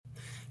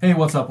Hey,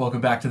 what's up?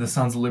 Welcome back to the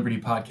Sons of Liberty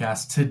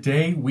podcast.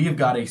 Today we have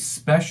got a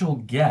special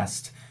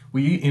guest.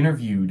 We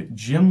interviewed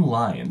Jim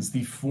Lyons,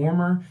 the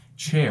former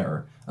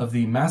chair of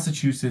the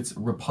Massachusetts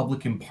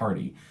Republican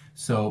Party.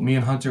 So me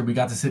and Hunter, we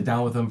got to sit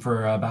down with him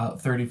for about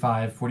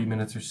 35, 40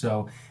 minutes or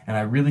so, and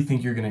I really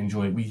think you're going to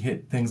enjoy it. We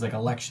hit things like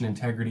election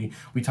integrity,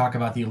 we talk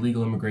about the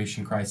illegal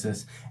immigration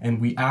crisis, and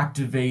we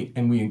activate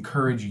and we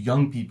encourage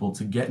young people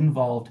to get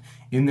involved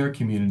in their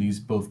communities,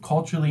 both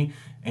culturally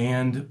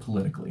and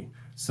politically.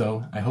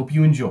 So I hope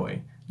you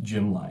enjoy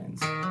Jim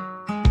Lyons.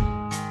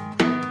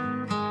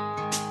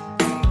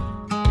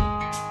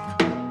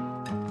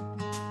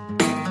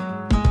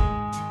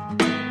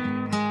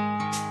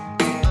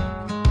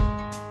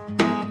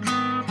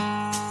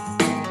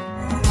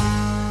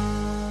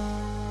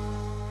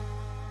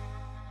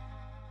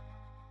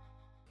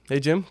 Hey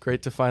Jim,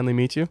 great to finally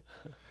meet you.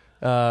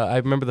 I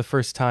remember the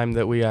first time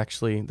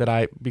that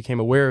I became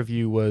aware of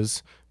you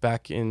was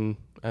back in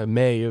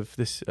May of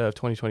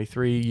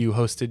 2023. You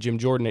hosted Jim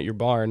Jordan at your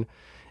barn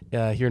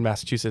here in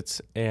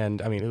Massachusetts,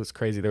 and I mean it was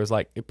crazy. There was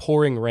like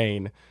pouring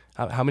rain.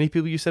 How many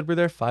people you said were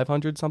there?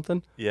 500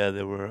 something? Yeah,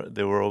 there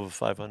were over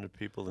 500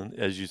 people,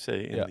 as you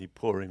say, in the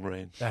pouring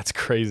rain. That's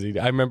crazy.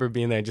 I remember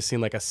being there and just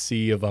seeing like a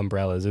sea of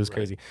umbrellas. It was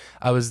crazy.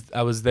 I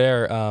was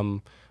there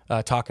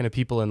talking to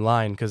people in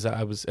line because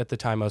I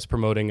was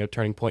promoting a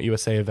Turning Point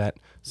USA event.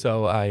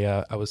 So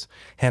I was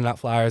handing out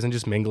flyers and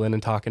just mingling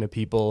and talking to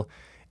people,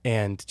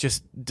 and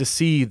just to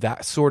see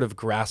that sort of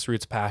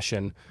grassroots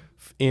passion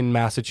in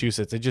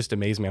Massachusetts, it just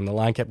amazed me. The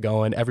line kept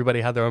going.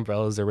 Everybody had their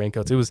umbrellas, their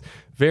raincoats. It was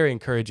very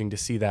encouraging to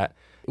see that.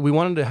 We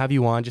wanted to have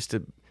you on just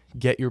to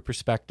get your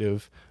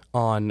perspective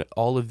on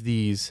all of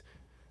these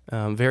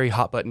very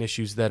hot button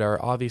issues that are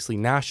obviously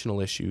national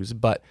issues,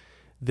 but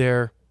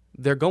they're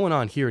going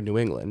on here in New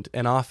England,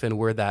 and often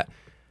we're that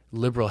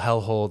liberal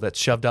hellhole that's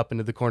shoved up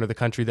into the corner of the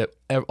country that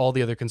all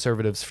the other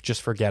conservatives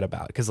just forget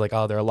about because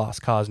they're a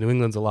lost cause. New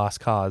England's a lost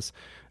cause.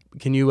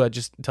 Can you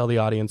just tell the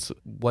audience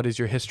what is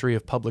your history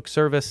of public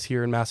service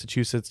here in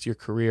Massachusetts, your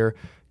career?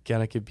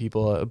 Can I give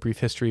people a brief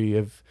history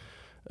of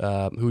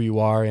who you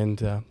are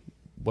and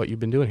what you've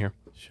been doing here?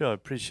 Sure, I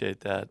appreciate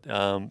that.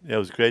 It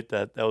was great.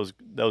 That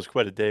was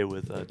quite a day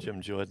with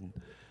Jim Jordan.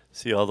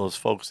 See all those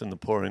folks in the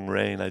pouring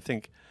rain. I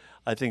think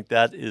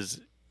that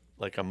is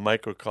like a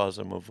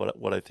microcosm of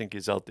what I think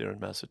is out there in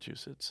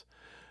Massachusetts.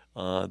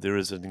 There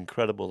is an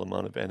incredible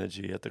amount of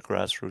energy at the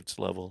grassroots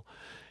level.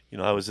 You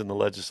know, I was in the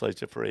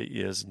legislature for 8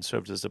 years and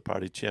served as the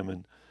party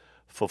chairman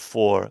for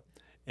 4.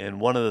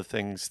 And one of the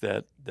things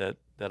that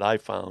I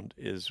found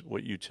is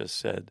what you just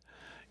said.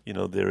 You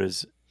know, there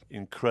is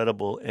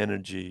incredible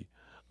energy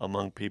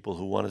among people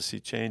who want to see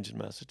change in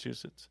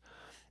Massachusetts.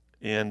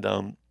 And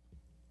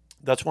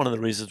that's one of the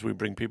reasons we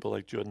bring people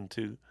like Jordan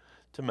to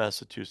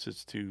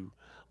Massachusetts, to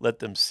let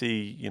them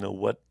see, you know,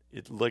 what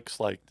it looks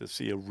like to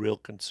see a real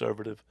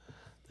conservative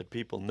that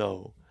people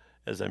know.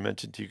 As I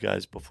mentioned to you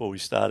guys before we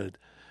started,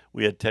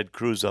 we had Ted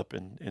Cruz up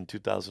in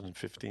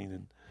 2015,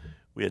 and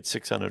we had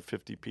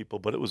 650 people,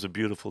 but it was a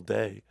beautiful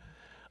day.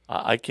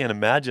 I can't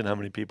imagine how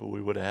many people we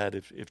would have had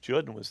if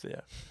Jordan was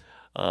there.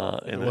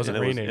 And it wasn't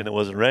raining. And it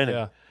wasn't raining.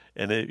 Yeah.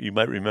 And you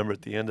might remember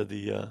at the end of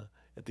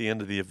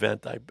the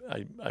event,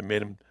 I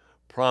made him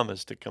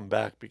promise to come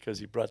back because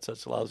he brought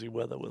such lousy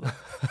weather with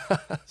him.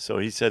 So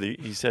he said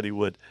he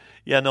would.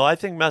 Yeah, no, I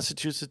think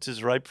Massachusetts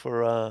is ripe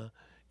for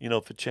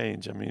for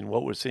change. I mean,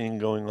 what we're seeing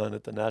going on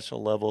at the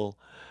national level,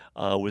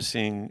 we're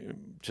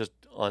seeing just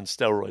on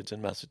steroids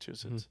in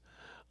Massachusetts.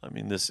 Mm-hmm. I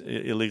mean, this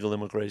illegal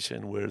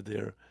immigration where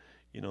they're,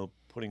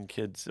 putting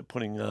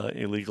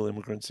illegal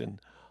immigrants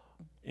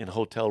in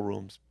hotel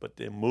rooms, but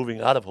they're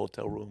moving out of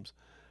hotel rooms,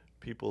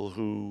 people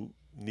who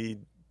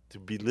need to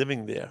be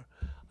living there.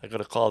 I got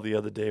a call the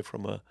other day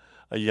from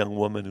a young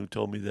woman who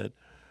told me that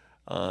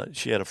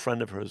she had a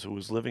friend of hers who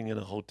was living in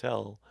a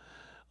hotel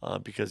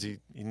because he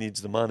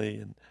needs the money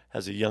and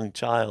has a young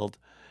child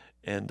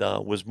and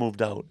was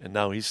moved out. And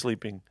now he's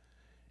sleeping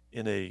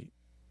in a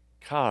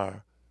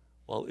car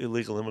while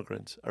illegal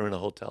immigrants are in a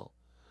hotel.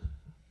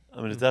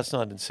 I mean, if that's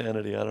not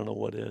insanity, I don't know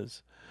what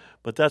is.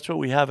 But that's what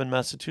we have in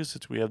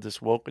Massachusetts. We have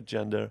this woke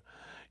agenda,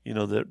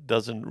 that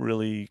doesn't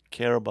really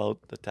care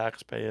about the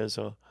taxpayers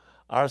or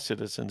our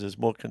citizens, is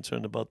more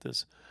concerned about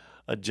this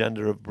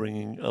agenda of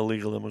bringing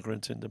illegal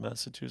immigrants into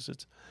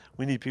Massachusetts.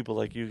 We need people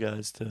like you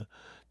guys to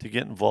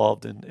get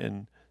involved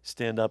and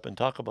stand up and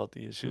talk about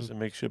the issues and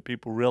make sure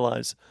people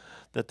realize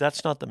that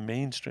that's not the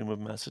mainstream of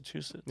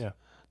Massachusetts. Yeah.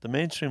 The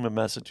mainstream of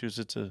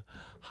Massachusetts are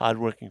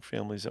hardworking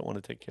families that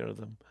want to take care of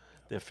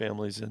their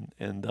families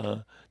and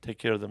take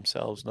care of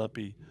themselves, not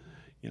be,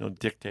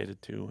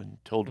 dictated to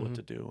and told what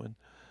to do.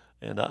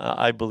 And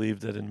I believe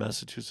that in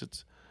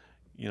Massachusetts,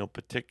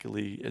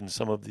 particularly in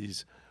some of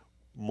these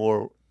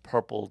more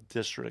purple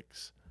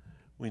districts,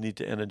 we need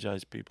to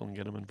energize people and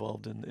get them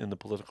involved in the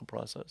political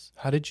process.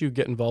 How did you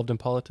get involved in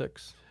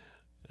politics?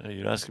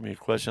 You're asking me a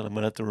question I'm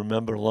going to have to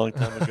remember a long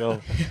time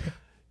ago.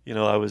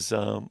 I was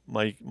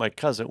my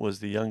cousin was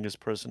the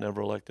youngest person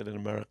ever elected in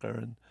America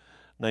in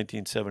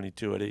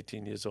 1972 at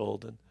 18 years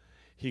old, and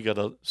he got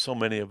so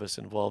many of us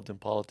involved in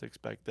politics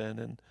back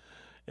then.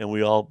 and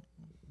we all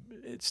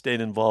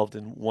stayed involved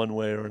in one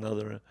way or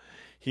another.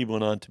 He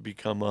went on to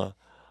become a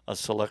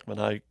selectman.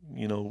 I,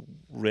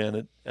 ran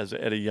it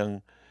at a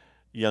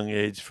young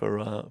age for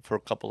a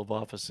couple of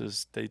offices,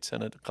 state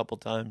senate a couple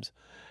times,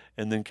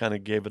 and then kind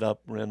of gave it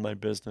up, ran my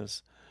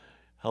business,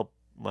 helped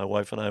my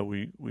wife and I,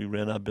 we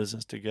ran our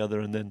business together.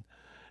 And then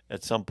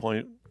at some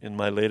point in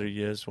my later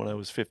years, when I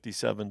was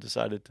 57,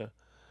 decided to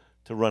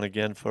run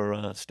again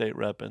for state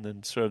rep, and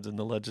then served in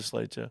the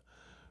legislature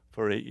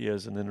for 8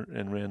 years, and then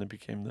ran and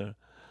became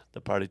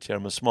the party chair.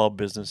 I'm a small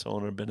business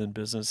owner, been in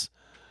business,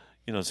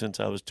 since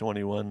I was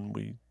 21.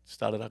 We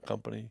started our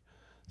company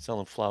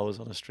selling flowers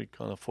on a street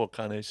corner, 4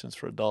 carnations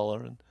for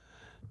 $1. And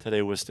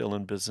today we're still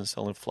in business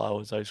selling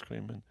flowers, ice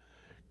cream, and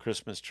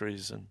Christmas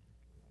trees. And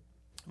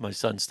my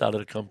son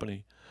started a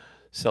company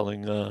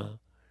selling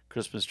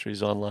Christmas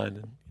trees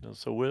online. And,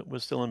 so we're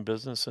still in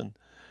business. And,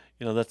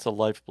 that's the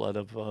lifeblood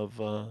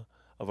of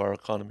our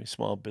economy,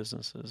 small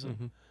businesses.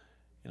 And,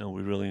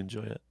 we really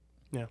enjoy it.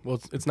 Yeah,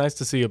 well, it's nice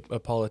to see a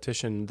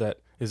politician that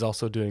is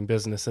also doing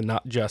business and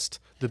not just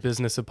the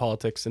business of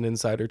politics and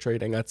insider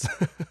trading. That's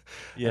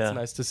that's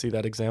nice to see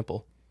that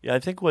example. Yeah, I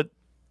think what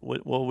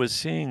we're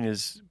seeing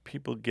is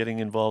people getting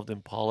involved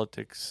in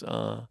politics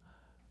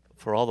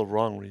for all the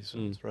wrong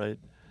reasons, right?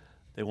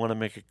 They want to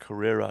make a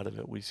career out of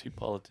it. We see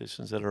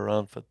politicians that are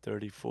around for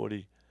 30,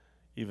 40,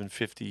 even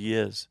 50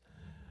 years.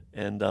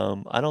 And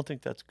I don't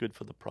think that's good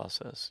for the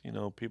process.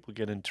 People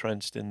get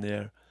entrenched in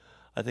there.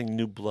 I think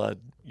new blood,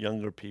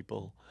 younger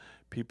people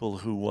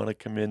who want to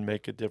come in,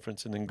 make a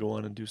difference, and then go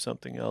on and do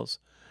something else.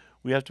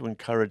 We have to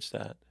encourage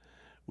that.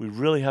 We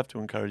really have to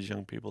encourage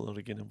young people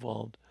to get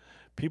involved.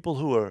 People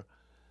who are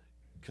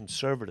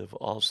conservative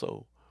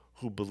also,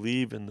 who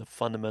believe in the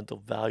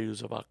fundamental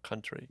values of our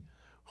country,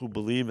 who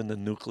believe in the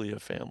nuclear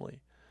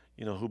family,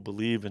 who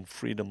believe in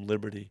freedom,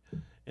 liberty,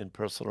 and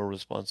personal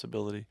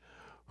responsibility,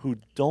 who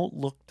don't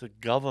look to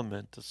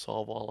government to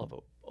solve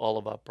all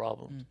of our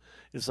problems.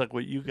 It's like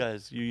what you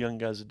young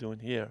guys are doing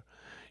here,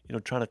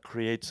 trying to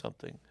create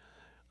something.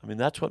 I mean,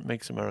 that's what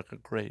makes America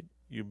great.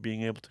 You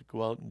being able to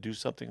go out and do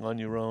something on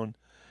your own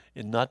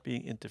and not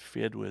being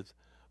interfered with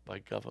by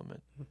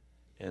government.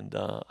 And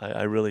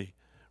I really,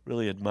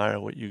 really admire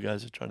what you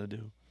guys are trying to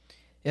do.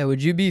 Yeah,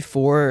 would you be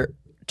for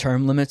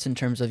term limits in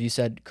terms of, you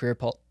said career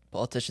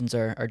politicians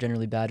are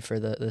generally bad for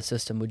the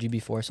system. Would you be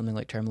for something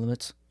like term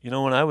limits?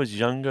 When I was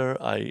younger,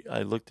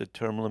 I looked at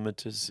term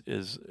limits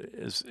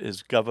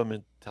as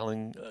government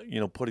telling,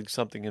 putting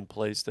something in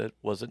place that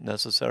wasn't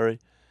necessary.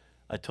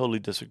 I totally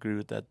disagree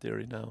with that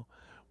theory now.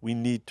 We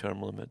need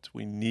term limits.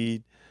 We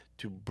need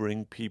to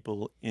bring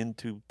people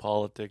into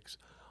politics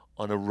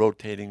on a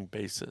rotating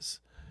basis,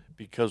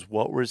 because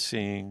what we're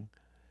seeing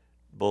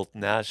both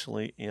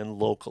nationally and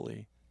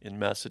locally in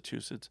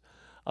Massachusetts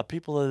are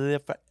people that are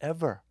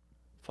there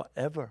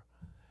forever.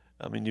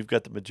 I mean, you've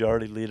got the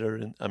majority leader,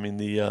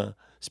 the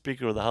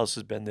Speaker of the House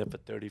has been there for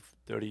 30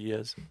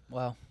 years.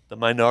 Wow. The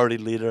minority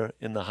leader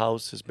in the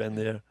House has been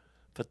there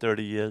for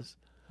 30 years.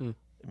 I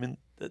mean,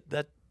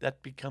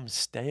 that becomes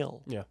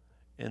stale. Yeah.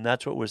 And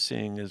that's what we're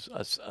seeing is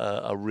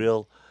a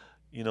real,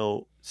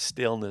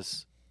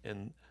 staleness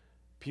in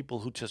people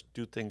who just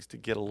do things to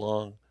get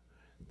along.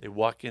 They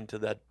walk into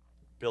that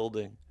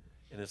building,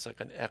 and it's like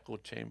an echo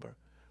chamber.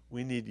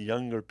 We need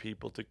younger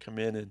people to come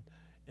in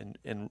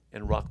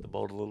and rock the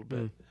boat a little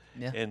bit.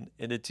 Yeah. And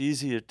it's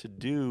easier to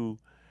do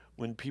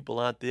when people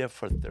aren't there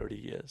for 30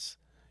 years.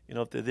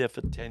 If they're there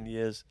for 10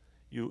 years,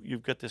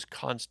 you've got this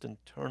constant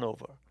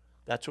turnover.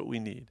 That's what we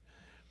need.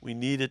 We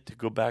need it to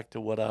go back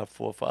to what our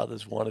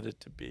forefathers wanted it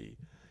to be.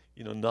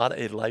 Not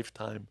a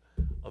lifetime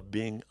of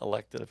being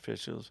elected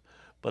officials,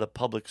 but a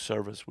public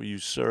service where you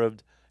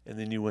served and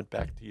then you went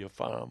back to your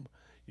farm.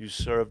 You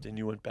served and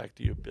you went back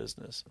to your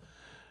business.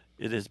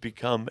 It has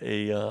become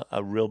a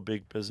real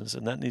big business,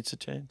 and that needs to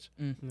change.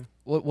 Mm-hmm.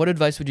 What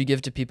advice would you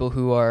give to people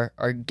who are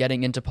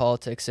getting into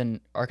politics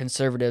and are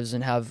conservatives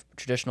and have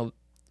traditional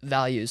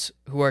values,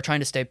 who are trying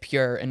to stay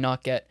pure and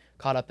not get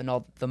caught up in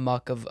all the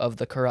muck of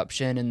the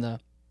corruption and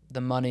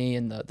the money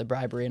and the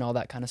bribery and all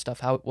that kind of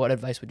stuff? What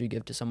advice would you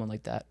give to someone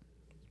like that?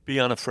 Be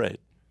unafraid,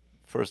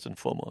 first and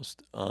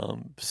foremost.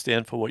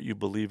 Stand for what you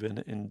believe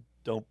in, and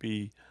don't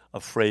be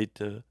afraid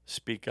to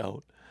speak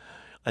out.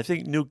 I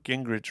think Newt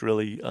Gingrich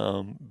really,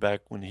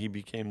 back when he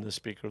became the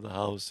Speaker of the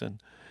House,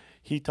 and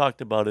he talked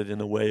about it in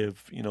a way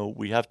of,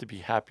 we have to be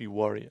happy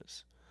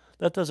warriors.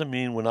 That doesn't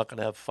mean we're not going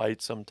to have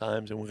fights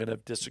sometimes and we're going to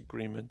have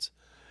disagreements,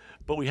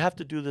 but we have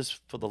to do this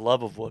for the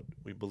love of what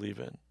we believe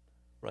in,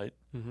 right?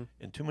 Mm-hmm.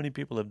 And too many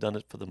people have done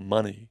it for the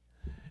money.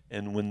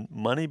 And when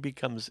money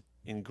becomes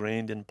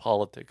ingrained in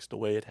politics the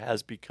way it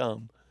has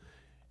become,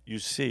 you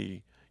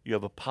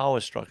have a power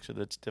structure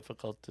that's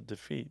difficult to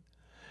defeat.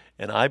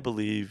 And I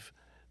believe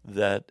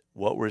that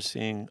what we're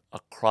seeing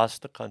across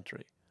the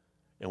country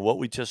and what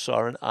we just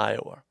saw in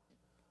Iowa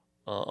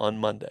on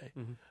Monday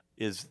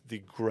is the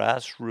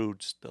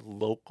grassroots, the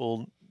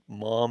local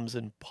moms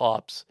and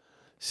pops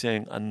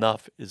saying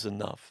enough is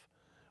enough.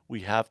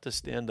 We have to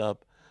stand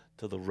up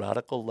to the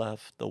radical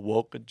left, the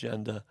woke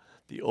agenda,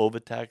 the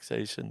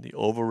overtaxation, the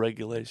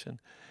overregulation,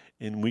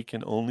 And we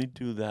can only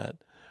do that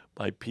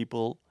by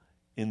people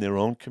in their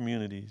own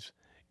communities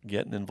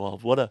getting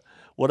involved. What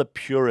a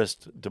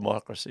purist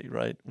democracy,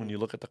 right? When you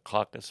look at the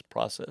caucus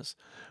process,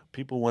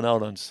 people went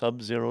out on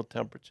sub-zero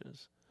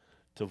temperatures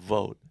to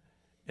vote.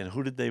 And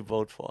who did they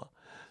vote for?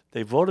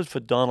 They voted for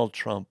Donald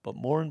Trump, but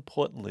more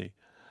importantly,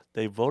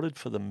 they voted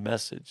for the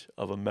message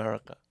of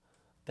America.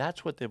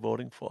 That's what they're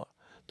voting for.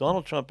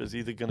 Donald Trump is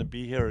either going to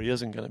be here or he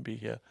isn't going to be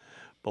here.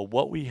 But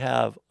what we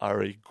have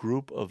are a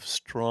group of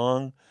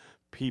strong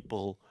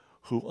people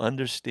who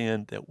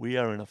understand that we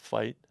are in a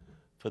fight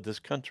for this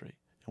country.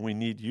 And we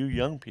need you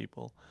young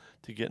people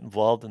to get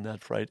involved in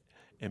that fight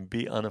and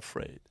be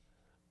unafraid.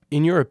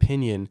 In your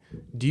opinion,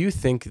 do you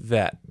think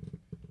that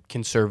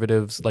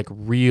conservatives, like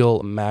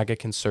real MAGA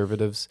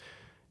conservatives,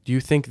 do you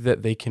think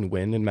that they can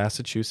win in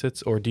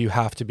Massachusetts, or do you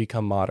have to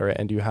become moderate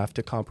and do you have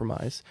to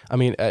compromise? I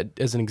mean,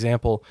 as an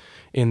example,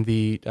 in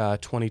the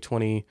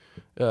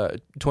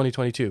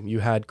 2022, you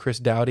had Chris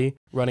Doughty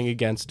running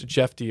against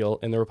Jeff Deal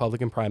in the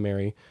Republican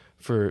primary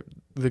for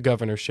the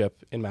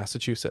governorship in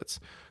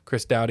Massachusetts.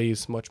 Chris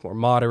Doughty's much more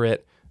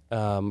moderate,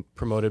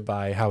 promoted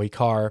by Howie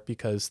Carr,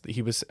 because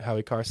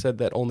Howie Carr said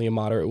that only a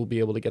moderate will be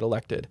able to get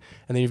elected.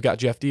 And then you've got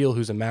Jeff Deal,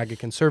 who's a MAGA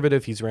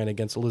conservative. He's ran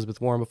against Elizabeth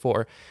Warren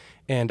before.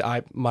 And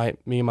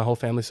me and my whole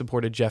family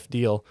supported Jeff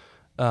Deal,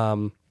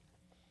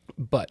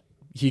 but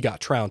he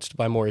got trounced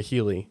by Maura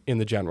Healey in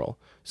the general.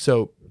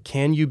 So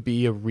can you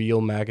be a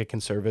real MAGA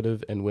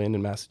conservative and win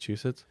in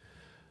Massachusetts?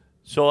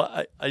 So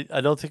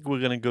I don't think we're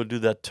going to go do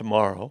that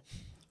tomorrow,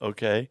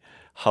 okay?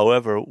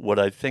 However, what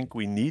I think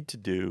we need to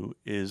do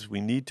is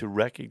we need to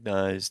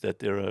recognize that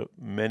there are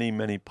many,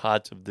 many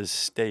parts of this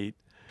state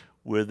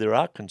where there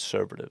are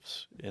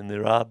conservatives and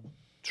there are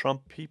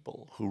Trump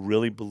people who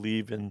really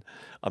believe in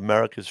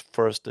America's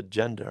first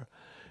agenda.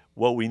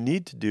 What we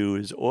need to do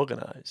is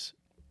organize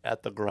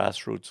at the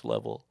grassroots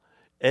level,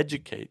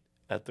 educate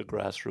at the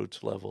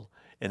grassroots level,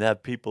 and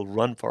have people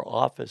run for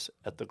office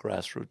at the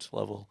grassroots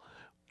level.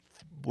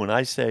 When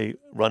I say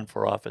run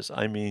for office,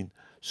 I mean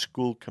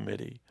school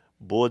committee,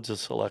 boards of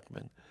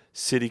selectmen,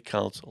 city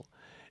council.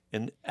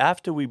 And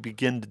after we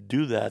begin to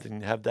do that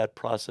and have that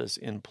process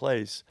in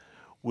place,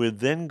 we're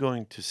then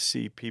going to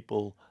see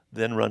people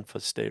then run for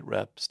state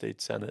rep,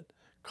 state senate,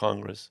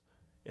 Congress,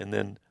 and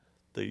then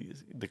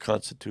the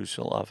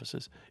constitutional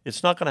offices.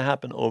 It's not going to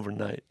happen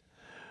overnight.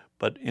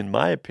 But in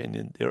my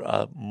opinion, there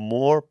are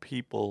more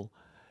people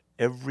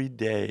every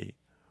day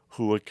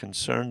who are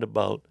concerned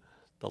about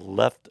the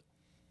left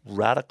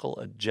radical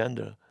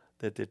agenda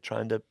that they're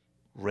trying to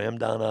ram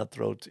down our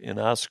throats in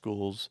our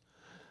schools,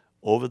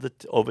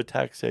 over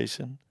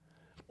taxation,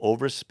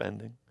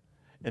 overspending.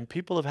 And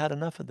people have had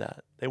enough of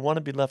that. They want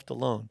to be left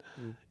alone.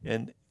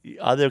 And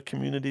are there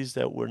communities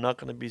that we're not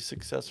going to be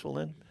successful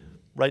in?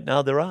 Right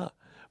now there are.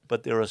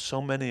 But there are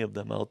so many of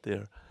them out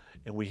there.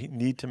 And we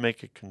need to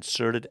make a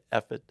concerted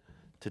effort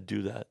to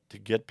do that, to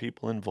get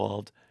people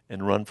involved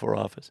and run for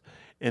office.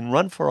 And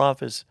run for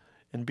office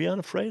and be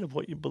unafraid of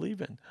what you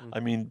believe in. I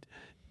mean,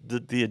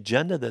 the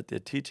agenda that they're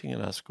teaching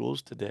in our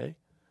schools today,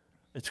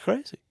 it's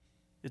crazy.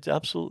 It's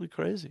absolutely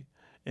crazy.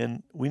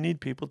 And we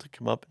need people to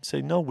come up and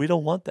say, no, we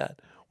don't want that.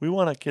 We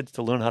want our kids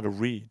to learn how to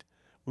read.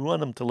 We want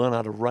them to learn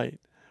how to write.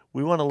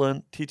 We want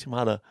to teach them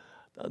how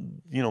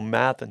to,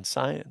 math and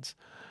science.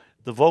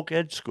 The Voc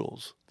Ed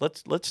schools,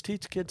 let's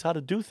teach kids how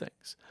to do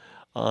things.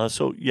 I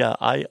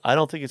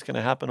don't think it's going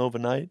to happen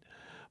overnight,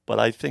 but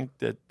I think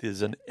that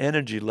there's an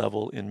energy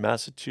level in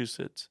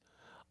Massachusetts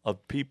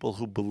of people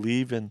who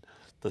believe in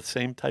the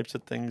same types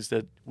of things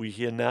that we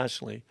hear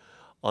nationally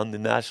on the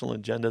national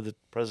agenda that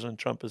President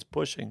Trump is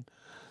pushing,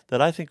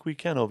 that I think we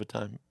can over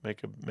time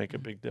make a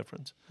big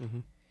difference. Mm-hmm.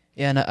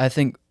 Yeah, and I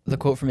think the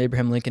quote from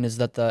Abraham Lincoln is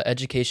that the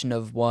education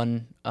of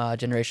one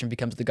generation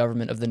becomes the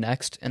government of the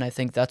next, and I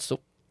think that's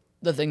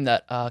the thing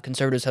that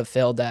conservatives have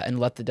failed at and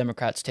let the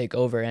Democrats take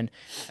over. And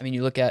I mean,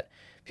 you look at,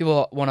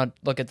 people want to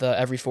look at the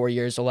every 4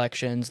 years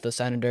elections, the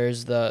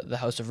senators, the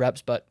House of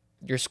Reps, but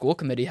your school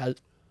committee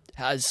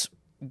has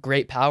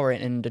great power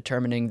in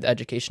determining the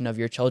education of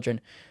your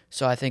children.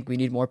 So I think we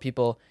need more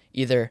people,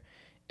 either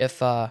if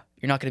you're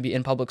not going to be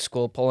in public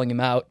school, pulling them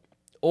out,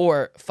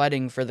 or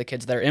fighting for the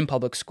kids that are in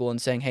public school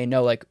and saying, hey,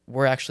 no, like,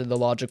 we're actually the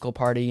logical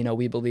party.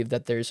 We believe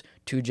that there's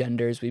two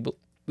genders.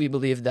 We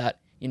believe that,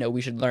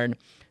 we should learn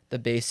the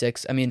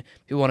basics. I mean,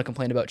 people want to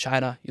complain about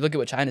China. You look at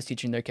what China's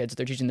teaching their kids.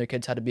 They're teaching their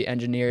kids how to be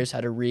engineers,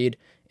 how to read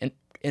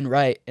and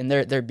write, and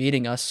they're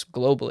beating us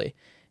globally.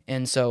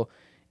 And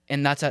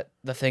that's at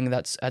the thing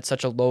that's at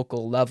such a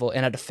local level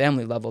and at a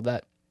family level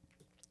that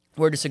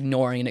we're just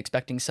ignoring and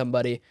expecting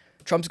somebody,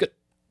 Trump's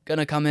going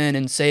to come in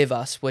and save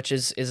us, which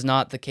is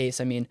not the case.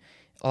 I mean,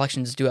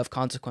 elections do have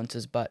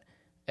consequences, but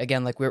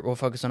again, like we're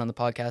focused on the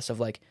podcast of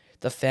like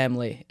the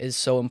family is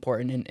so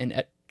important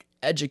in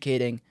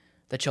educating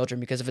the children,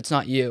 because if it's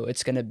not you,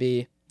 it's going to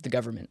be the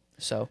government.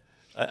 So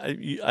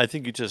I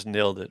think you just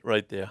nailed it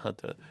right there,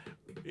 Hunter.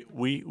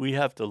 We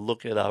have to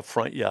look at our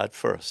front yard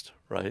first,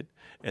 right?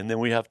 And then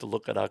we have to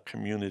look at our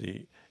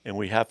community And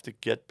we have to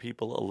get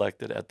people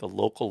elected at the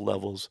local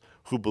levels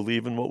who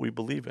believe in what we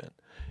believe in.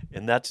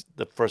 And that's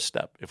the first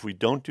step. If we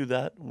don't do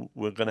that,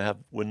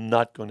 we're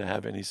not going to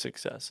have any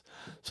success.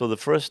 So the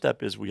first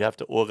step is we have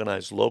to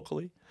organize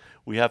locally.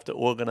 We have to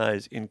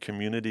organize in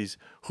communities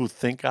who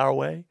think our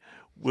way.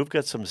 We've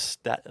got some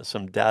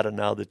data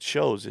now that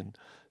shows in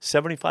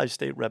 75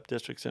 state rep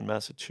districts in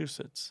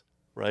Massachusetts,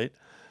 right?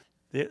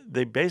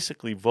 They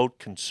basically vote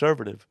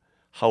conservative.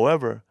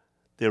 However,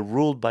 they're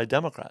ruled by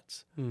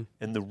Democrats.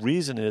 And the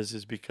reason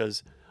is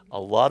because a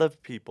lot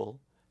of people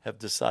have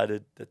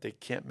decided that they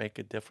can't make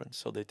a difference,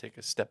 so they take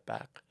a step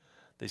back.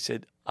 They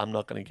said, I'm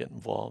not going to get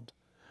involved.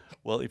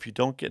 Well, if you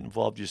don't get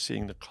involved, you're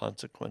seeing the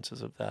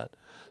consequences of that.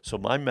 So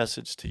my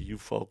message to you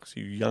folks,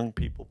 you young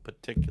people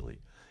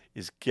particularly,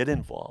 is get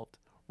involved,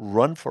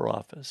 run for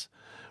office.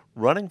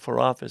 Running for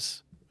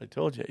office, I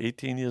told you,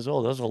 18 years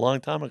old, that was a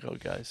long time ago,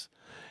 guys.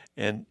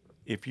 And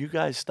if you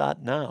guys start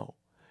now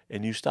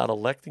and you start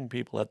electing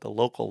people at the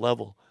local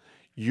level,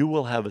 you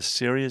will have a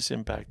serious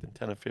impact in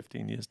 10 or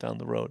 15 years down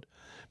the road.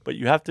 But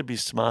you have to be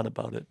smart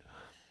about it.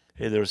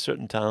 Hey, there are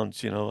certain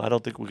towns, I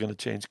don't think we're going to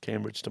change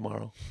Cambridge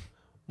tomorrow.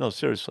 No,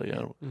 seriously.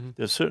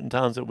 There's certain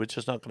towns that we're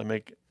just not going to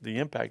make the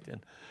impact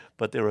in.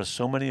 But there are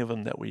so many of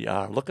them that we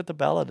are. Look at the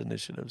ballot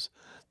initiatives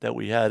that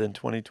we had in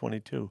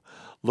 2022.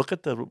 Look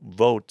at the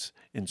votes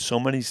in so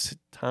many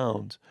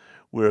towns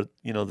where,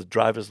 the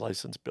driver's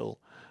license bill,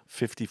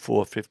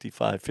 54,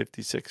 55,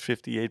 56,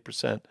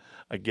 58%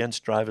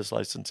 against driver's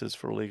licenses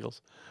for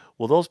illegals.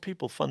 Well, those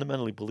people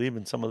fundamentally believe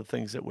in some of the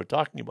things that we're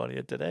talking about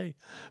here today,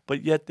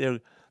 but yet their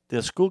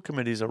school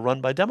committees are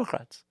run by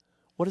Democrats.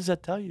 What does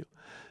that tell you?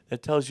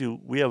 It tells you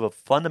we have a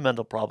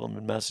fundamental problem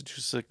in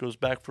Massachusetts that goes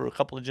back for a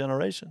couple of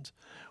generations.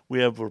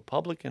 We have a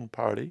Republican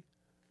Party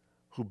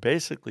who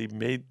basically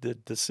made the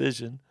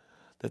decision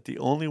that the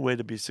only way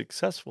to be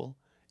successful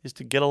is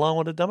to get along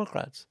with the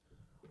Democrats.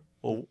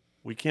 Well,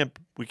 we can't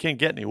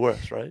get any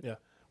worse, right? Yeah.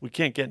 We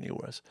can't get any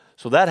worse.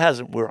 So that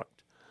hasn't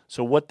worked.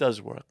 So what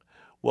does work?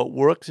 What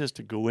works is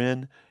to go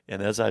in,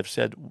 and as I've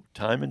said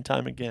time and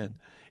time again,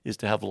 is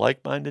to have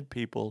like-minded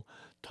people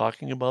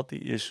talking about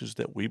the issues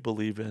that we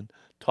believe in,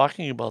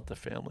 talking about the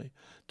family,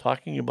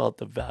 talking about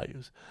the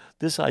values.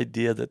 This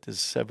idea that there's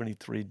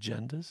 73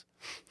 genders,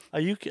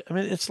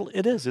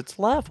 it's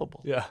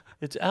laughable. Yeah.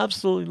 It's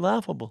absolutely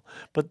laughable.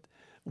 But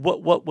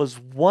what was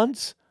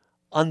once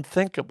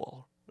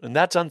unthinkable, and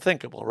that's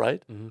unthinkable,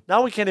 right? Mm-hmm.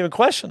 Now we can't even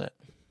question it.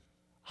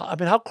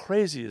 How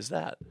crazy is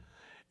that?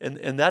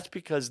 And that's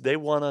because they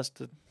want us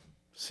to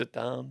sit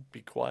down,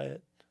 be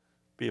quiet,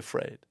 be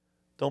afraid.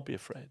 Don't be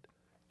afraid.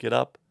 Get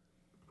up,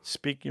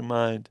 speak your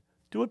mind,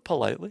 do it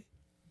politely,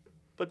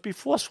 but be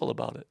forceful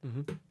about it.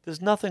 Mm-hmm.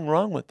 There's nothing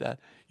wrong with that.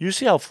 You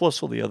see how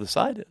forceful the other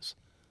side is.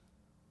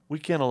 We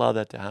can't allow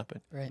that to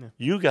happen. Right.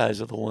 You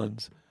guys are the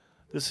ones.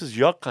 This is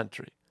your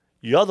country.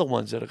 You're the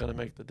ones that are going to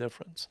make the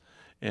difference.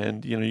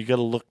 And, you got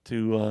to look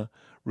to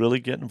really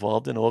get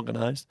involved and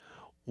organized.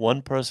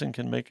 One person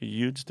can make a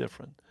huge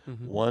difference.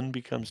 Mm-hmm. 1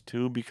 becomes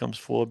 2, becomes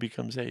 4,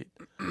 becomes 8.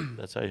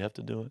 That's how you have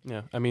to do it.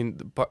 Yeah. I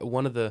mean,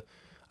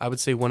 I would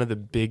say one of the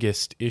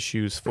biggest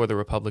issues for the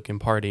Republican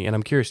Party, and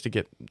I'm curious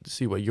to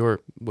see what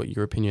your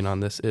opinion on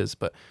this is,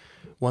 but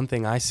one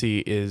thing I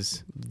see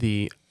is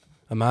the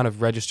amount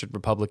of registered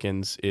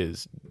Republicans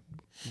is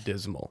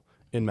dismal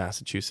in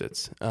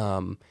Massachusetts.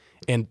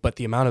 But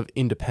the amount of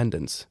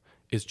independents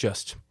is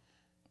just,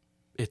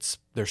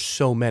 there's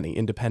so many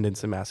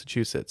independents in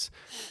Massachusetts.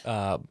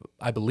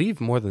 I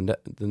believe more than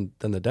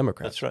the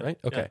Democrats. That's right.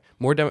 Okay,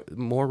 yeah.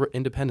 More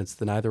independents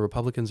than either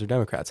Republicans or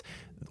Democrats.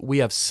 We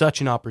have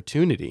such an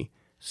opportunity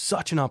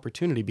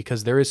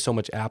because there is so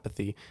much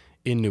apathy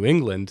in New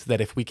England that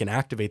if we can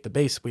activate the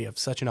base, we have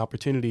such an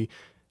opportunity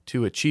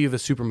to achieve a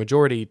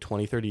supermajority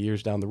 20, 30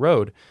 years down the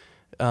road.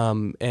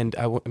 And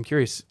I'm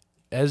curious,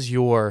 as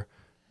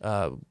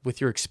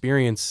with your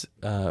experience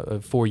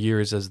of 4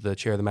 years as the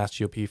chair of the Mass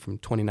GOP from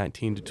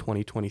 2019 to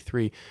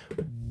 2023,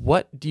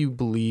 what do you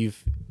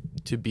believe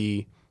to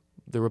be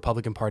the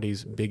Republican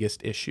Party's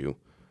biggest issue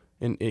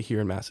here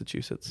in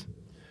Massachusetts?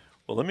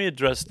 Well, let me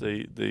address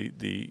the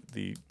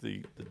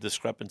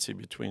discrepancy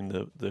between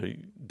the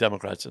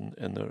Democrats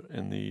and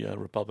the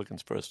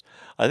Republicans first.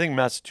 I think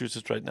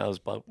Massachusetts right now is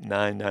about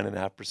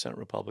 9.5%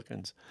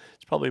 Republicans.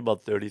 It's probably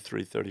about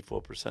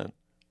 34%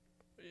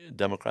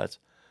 Democrats.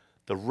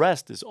 The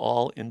rest is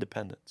all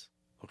independents,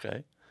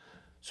 okay?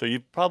 So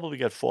you've probably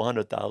got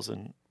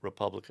 400,000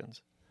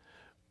 Republicans.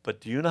 But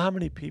do you know how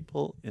many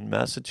people in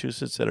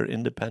Massachusetts that are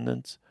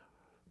independents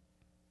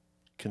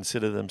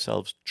consider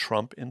themselves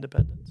Trump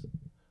independents?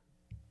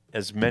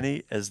 As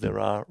many as there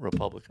are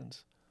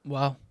Republicans.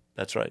 Wow.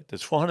 That's right.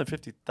 There's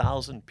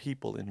 450,000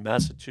 people in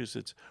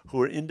Massachusetts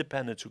who are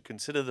independents who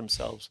consider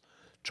themselves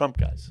Trump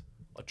guys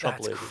or Trump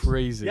ladies. That's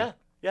crazy.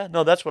 Yeah.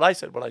 No, that's what I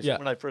said when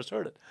I first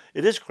heard it.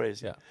 It is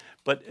crazy. Yeah.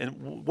 But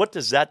what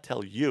does that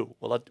tell you?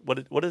 Well,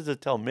 what does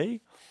it tell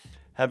me?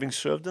 Having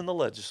served in the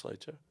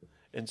legislature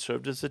and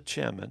served as a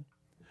chairman,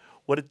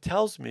 what it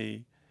tells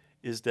me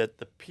is that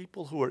the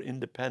people who are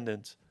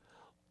independents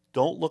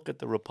don't look at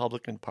the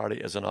Republican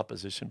Party as an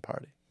opposition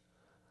party.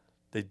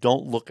 They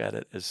don't look at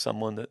it as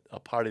a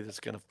party that's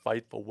going to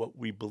fight for what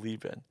we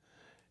believe in.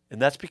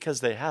 And that's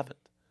because they haven't.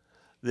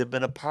 They've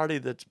been a party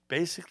that's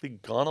basically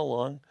gone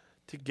along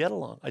to get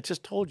along. I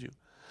just told you,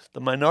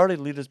 the minority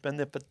leader's been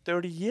there for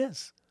 30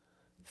 years.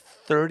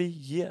 30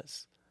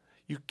 years.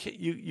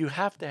 You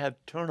have to have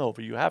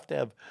turnover. You have to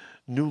have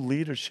new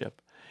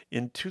leadership.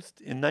 In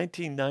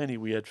 1990,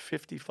 we had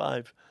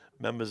 55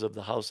 members of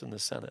the House and the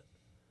Senate.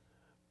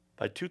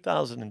 By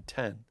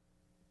 2010,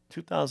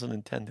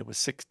 there were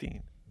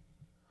 16.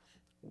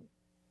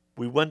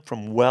 We went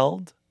from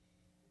Weld,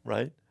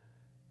 right?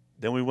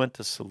 Then we went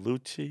to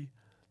Cellucci.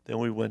 Then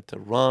we went to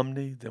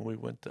Romney. Then we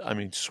went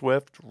to,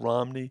 Swift,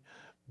 Romney,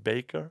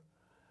 Baker.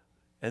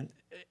 And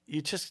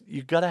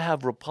you got to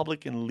have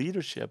Republican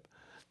leadership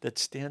that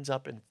stands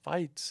up and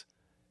fights.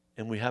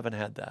 And we haven't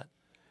had that.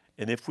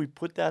 And if we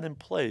put that in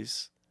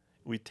place,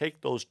 we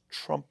take those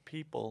Trump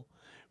people,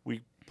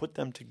 we put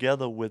them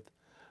together with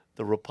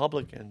the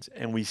Republicans,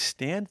 and we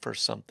stand for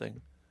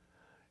something,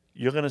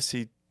 you're going to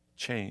see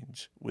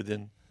change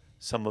within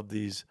some of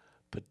these,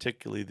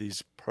 particularly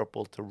these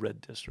purple to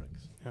red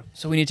districts. Yeah.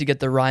 So we need to get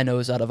the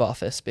rhinos out of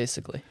office,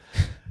 basically.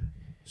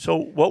 So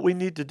what we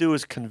need to do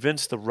is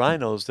convince the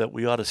rhinos that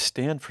we ought to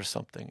stand for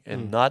something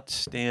and not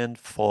stand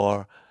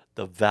for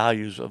the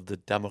values of the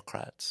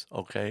Democrats,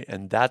 okay?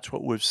 And that's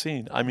what we've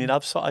seen. I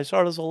saw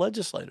it as a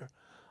legislator.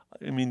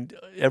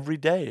 Every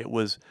day it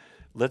was,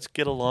 let's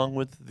get along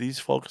with these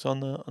folks on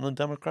the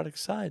Democratic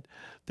side.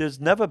 There's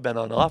never been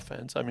on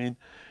offense.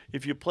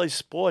 If you play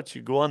sports,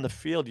 you go on the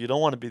field, you don't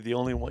want to be the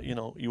only one,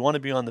 you want to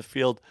be on the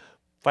field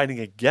fighting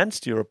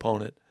against your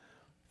opponent.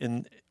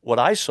 And what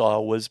I saw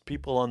was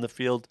people on the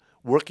field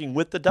working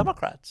with the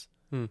Democrats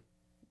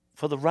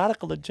for the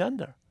radical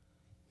agenda.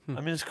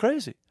 It's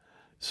crazy.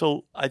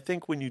 So I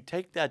think when you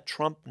take that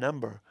Trump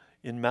number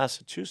in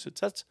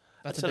Massachusetts, that's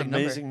an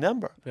amazing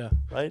number. Yeah.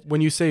 Right?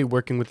 When you say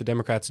working with the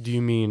Democrats, do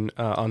you mean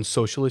on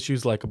social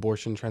issues like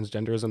abortion,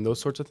 transgenderism, those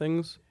sorts of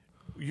things?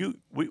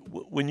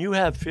 When you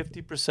have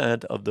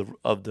 50%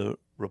 of the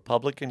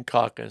Republican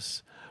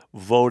caucus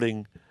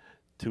voting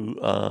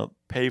to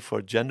pay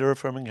for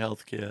gender-affirming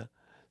health care,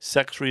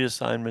 sex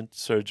reassignment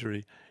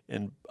surgery,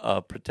 and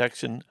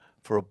protection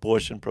for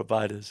abortion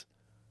providers,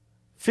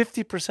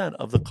 50%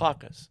 of the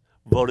caucus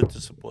voted to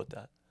support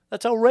that.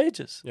 That's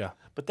outrageous. Yeah.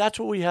 But that's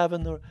what we have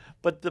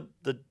but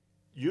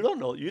you don't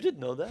know, you didn't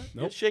know that.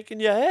 Nope. You're shaking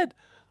your head.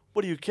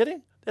 What, are you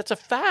kidding? That's a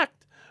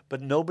fact.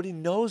 But nobody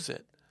knows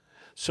it.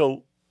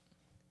 So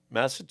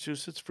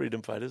Massachusetts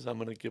Freedom Fighters, I'm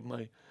going to give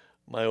my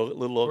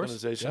little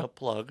organization a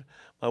plug.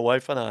 My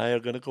wife and I are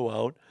going to go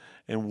out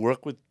and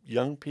work with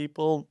young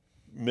people,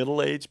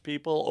 middle-aged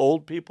people,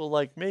 old people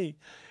like me,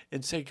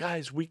 and say,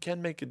 guys, we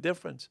can make a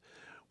difference.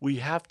 We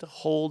have to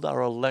hold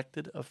our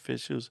elected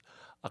officials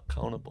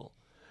accountable.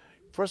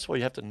 First of all,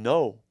 you have to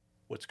know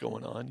what's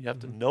going on. You have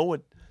to know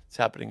what's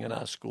happening in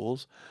our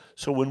schools.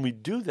 So when we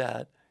do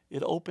that,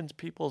 it opens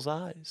people's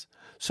eyes.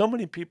 So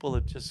many people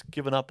have just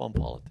given up on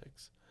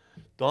politics.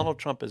 Donald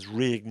Trump has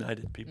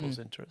reignited people's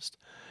interest.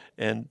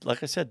 And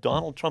like I said,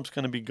 Donald Trump's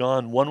going to be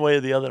gone one way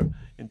or the other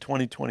in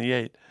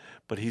 2028.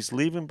 But he's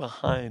leaving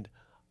behind,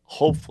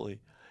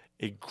 hopefully,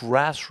 a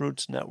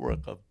grassroots network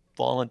of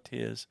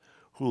volunteers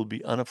who will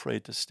be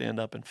unafraid to stand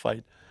up and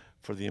fight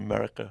for the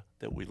America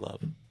that we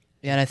love.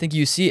 Yeah, and I think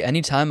you see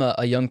anytime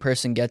a young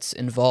person gets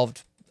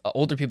involved,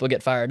 older people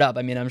get fired up.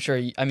 I'm sure,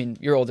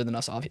 you're older than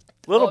us,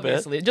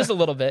 obviously. Bit. Just a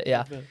little bit,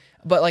 yeah.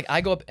 But like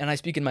I go up and I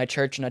speak in my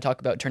church and I talk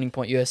about Turning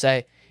Point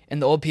USA,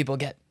 and the old people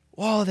get,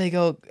 whoa, they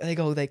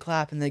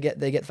clap and they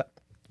get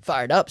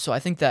fired up. So I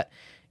think that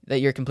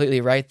you're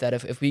completely right, that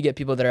if we get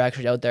people that are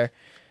actually out there,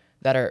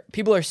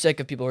 people are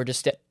sick of people who are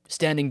just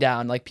standing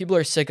down. Like people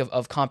are sick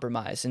of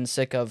compromise and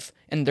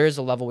and there is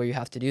a level where you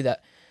have to do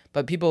that.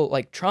 But people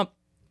like Trump,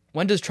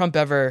 when does Trump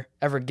ever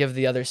give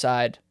the other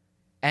side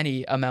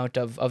any amount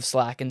of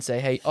slack and say,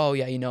 hey, oh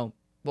yeah, well,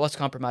 let's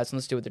compromise and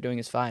let's do what they're doing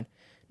is fine?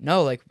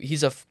 No, like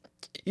he's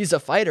a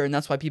fighter, and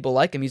that's why people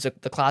like him. He's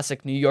the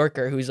classic New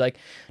Yorker who's like,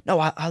 no,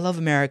 I love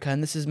America,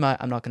 and this is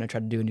I'm not going to try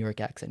to do a New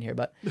York accent here,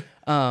 but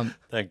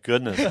thank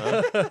goodness,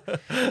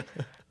 huh?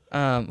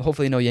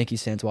 hopefully no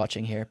Yankees fans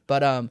watching here,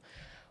 but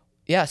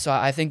yeah. So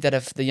I think that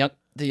if the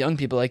young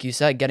people, like you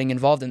said, getting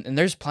involved, and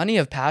there's plenty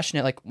of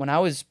passionate, like when I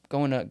was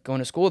going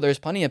to school, there's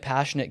plenty of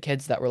passionate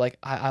kids that were like,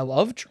 I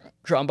love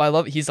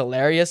Trump, he's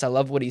hilarious, I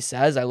love what he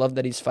says, I love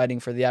that he's fighting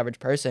for the average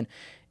person,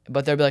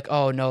 but they'll be like,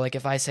 oh no, like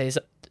if I say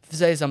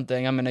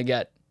something, I'm gonna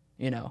get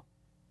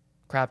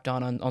crapped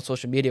on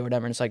social media or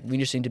whatever. And it's like, we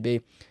just need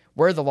to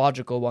we're the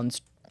logical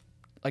ones.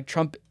 Like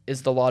Trump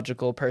is the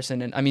logical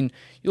person, and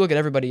you look at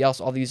everybody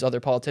else, all these other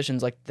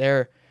politicians, like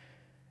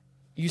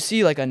you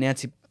see like a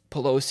Nancy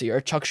Pelosi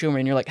or Chuck Schumer,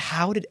 and you're like,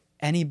 how did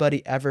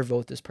anybody ever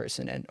vote this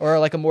person in? Or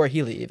like a Maura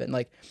Healey even.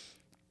 Like,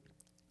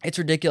 it's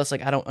ridiculous.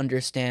 Like, I don't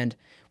understand.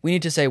 We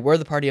need to say we're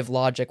the party of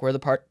logic, we're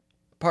the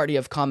party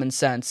of common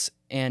sense,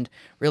 and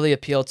really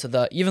appeal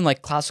to even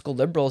like classical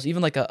liberals,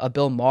 even like a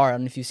Bill Maher. I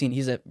don't know if you've seen,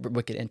 he's a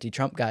wicked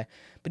anti-Trump guy,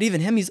 but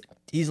even him,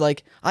 he's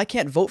like, I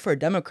can't vote for a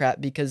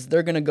Democrat because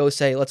they're gonna go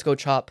say, let's go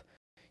chop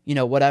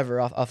whatever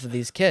off of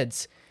these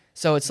kids.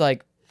 So it's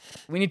like,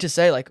 we need to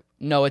say like,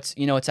 no, it's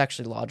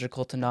actually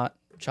logical to not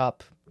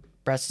chop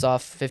breasts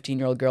off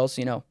 15-year-old girls.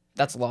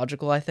 That's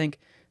logical, I think.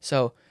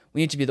 So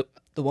we need to be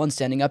the one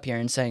standing up here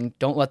and saying,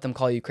 don't let them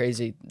call you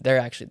crazy. They're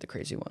actually the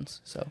crazy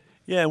ones. So.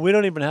 Yeah, and we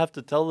don't even have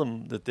to tell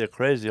them that they're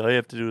crazy. All you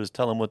have to do is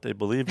tell them what they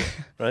believe in,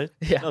 right?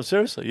 Yeah. No,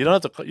 seriously. You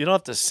don't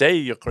have to say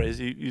you're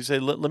crazy. You say,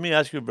 let me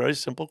ask you a very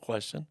simple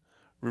question,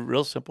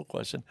 real simple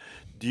question.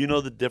 Do you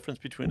know the difference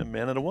between a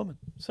man and a woman?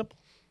 Simple.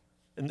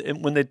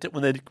 And when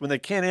they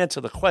can't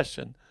answer the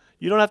question,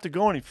 you don't have to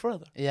go any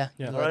further. Yeah.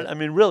 All right. I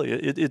mean, really,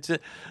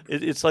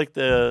 it's like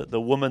the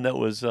woman that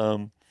was.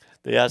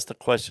 They asked the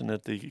question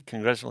at the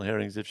congressional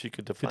hearings if she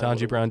could define.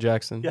 Ketanji Brown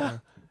Jackson.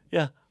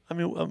 Yeah. I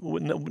mean,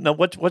 now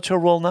what's her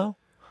role now?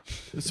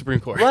 The Supreme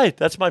Court. Right.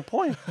 That's my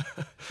point.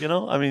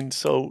 I mean,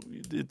 so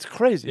it's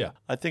crazy. Yeah.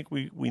 I think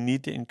we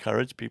need to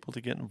encourage people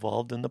to get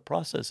involved in the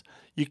process.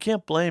 You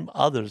can't blame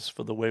others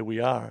for the way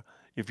we are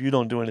if you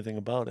don't do anything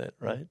about it,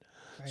 right?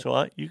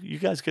 So you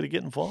guys got to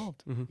get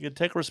involved. You got to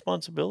take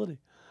responsibility.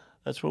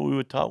 That's what we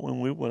were taught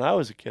when I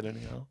was a kid,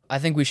 anyhow. I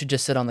think we should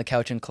just sit on the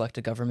couch and collect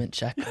a government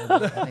check.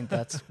 I think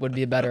would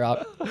be a better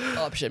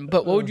option.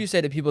 But what would you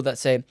say to people that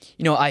say,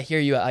 I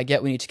hear you, I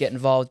get we need to get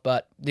involved,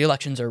 but the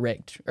elections are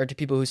rigged? Or to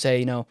people who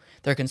say,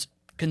 they're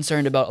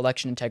concerned about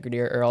election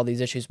integrity or all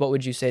these issues, what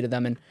would you say to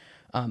them?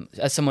 And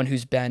as someone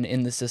who's been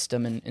in the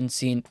system and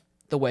seen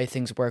the way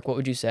things work, what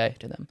would you say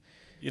to them?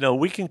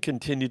 We can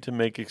continue to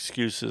make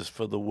excuses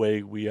for the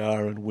way we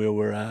are and where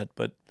we're at,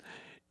 but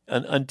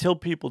until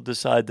people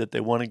decide that they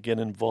want to get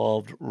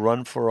involved,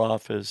 run for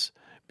office,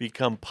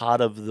 become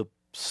part of the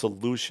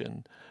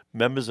solution,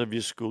 members of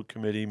your school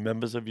committee,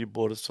 members of your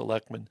board of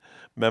selectmen,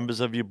 members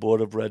of your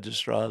board of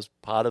registrars,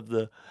 part of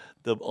the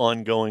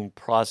ongoing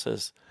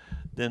process,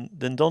 then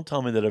don't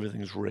tell me that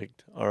everything's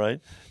rigged, all right?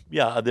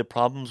 Yeah, are there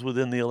problems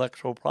within the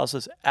electoral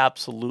process?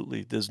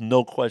 Absolutely. There's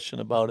no question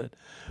about it.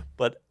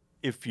 But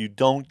if you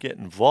don't get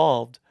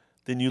involved,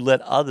 then you let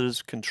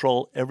others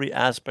control every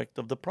aspect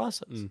of the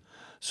process.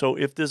 So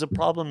if there's a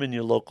problem in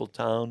your local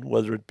town,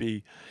 whether it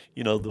be,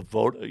 the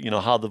vote,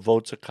 how the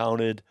votes are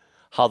counted,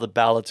 how the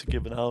ballots are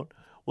given out,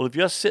 well, if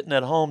you're sitting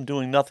at home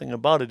doing nothing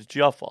about it, it's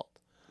your fault.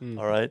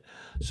 All right.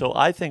 So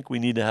I think we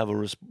need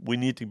to we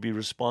need to be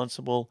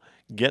responsible,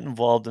 get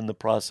involved in the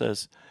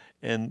process,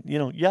 and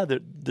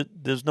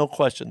there's no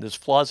question there's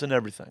flaws in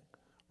everything,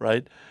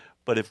 right?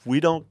 But if we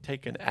don't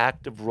take an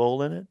active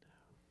role in it,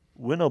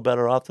 we're no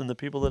better off than the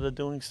people that are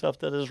doing stuff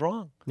that is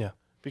wrong. Yeah.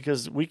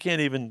 Because we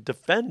can't even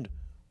defend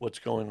what's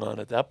going on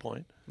at that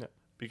point. Yeah.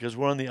 Because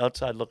we're on the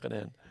outside looking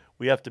in.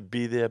 We have to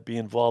be there, be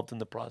involved in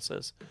the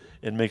process,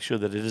 and make sure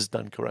that it is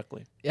done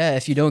correctly. Yeah,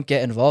 if you don't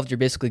get involved, you're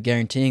basically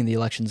guaranteeing the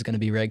election is going to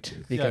be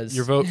rigged because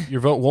your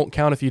vote won't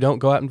count if you don't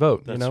go out and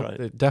vote. That's right.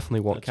 It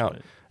definitely won't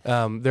count.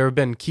 Right. There have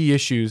been key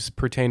issues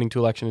pertaining to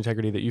election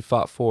integrity that you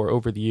fought for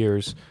over the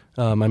years.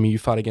 You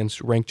fought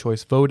against ranked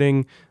choice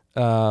voting,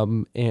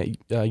 and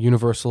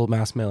universal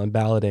mass mail-in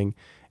balloting,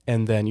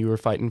 and then you were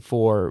fighting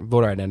for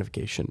voter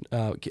identification.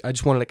 I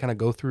just wanted to kind of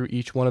go through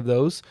each one of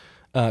those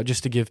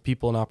just to give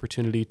people an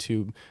opportunity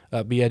to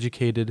be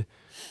educated.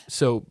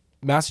 So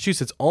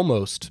Massachusetts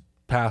almost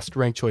passed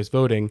ranked choice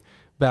voting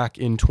back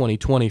in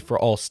 2020 for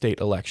all state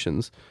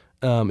elections.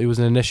 It was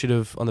an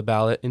initiative on the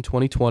ballot in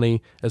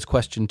 2020 as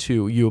question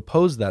 2. You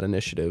opposed that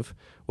initiative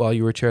while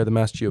you were chair of the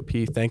Mass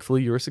GOP.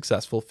 Thankfully, you were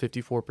successful.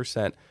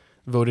 54%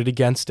 voted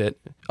against it.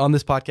 On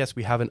this podcast,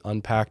 we haven't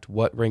unpacked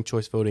what ranked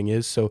choice voting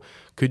is. So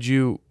could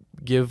you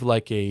give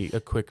like a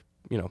quick,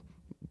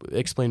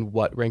 explain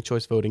what ranked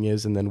choice voting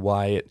is and then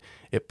why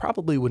it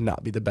probably would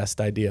not be the best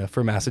idea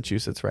for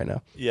Massachusetts right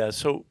now? Yeah,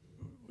 so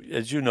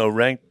as you know,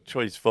 ranked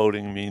choice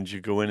voting means you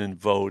go in and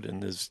vote,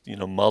 and there's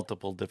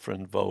multiple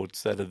different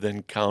votes that are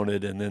then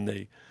counted, and then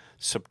they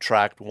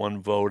subtract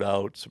one vote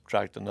out,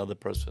 subtract another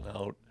person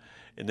out,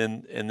 and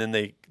then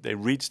they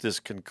reach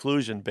this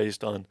conclusion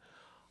based on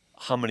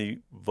how many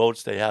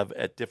votes they have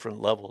at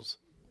different levels.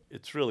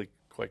 It's really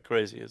quite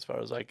crazy as far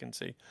as I can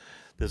see.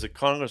 There's a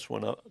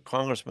congressman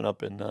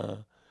up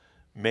in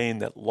Maine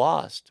that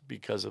lost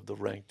because of the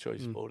ranked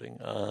choice voting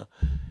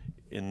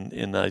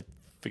in I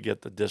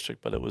forget the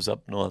district, but it was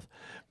up north.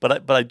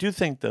 But I do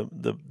think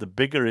the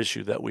bigger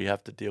issue that we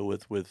have to deal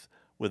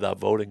with our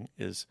voting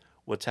is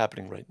what's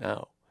happening right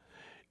now.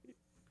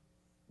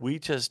 We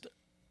just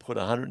put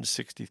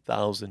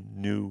 160,000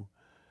 new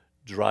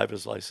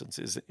driver's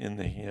licenses in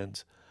the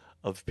hands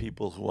of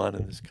people who aren't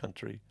in this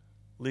country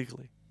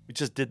legally. We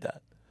just did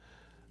that.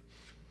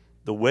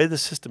 The way the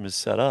system is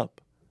set up,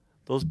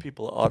 those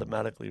people are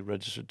automatically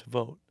registered to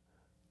vote.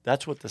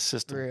 That's what the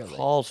system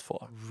calls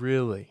for.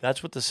 Really?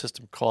 That's what the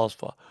system calls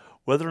for.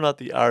 Whether or not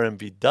the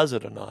RMV does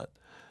it or not,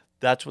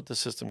 that's what the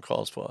system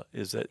calls for,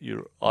 is that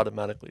you're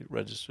automatically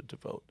registered to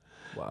vote.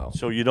 Wow.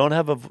 So you don't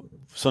have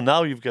so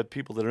now you've got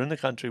people that are in the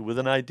country with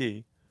an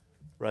ID,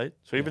 right?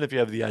 So even if you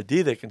have the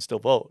ID, they can still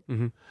vote.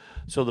 Mm-hmm.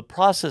 So the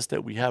process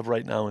that we have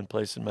right now in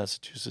place in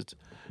Massachusetts,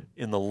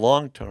 in the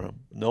long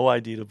term, no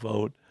ID to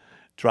vote,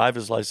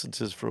 driver's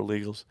licenses for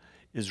illegals,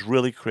 is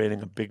really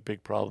creating a big,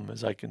 big problem,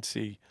 as I can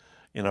see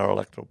in our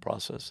electoral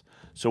process.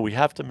 So we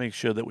have to make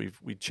sure that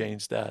we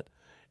change that,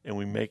 and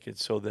we make it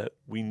so that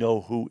we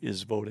know who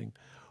is voting,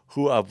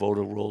 who our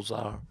voter rolls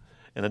are.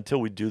 And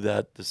until we do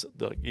that,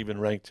 even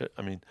ranked,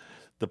 I mean,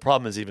 the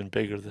problem is even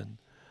bigger than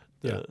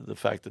the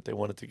fact that they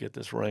wanted to get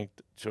this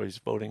ranked choice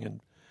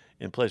voting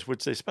in place,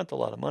 which they spent a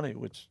lot of money,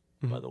 which,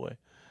 by the way,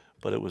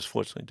 but it was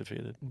fortunately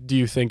defeated. Do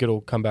you think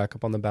it'll come back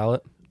up on the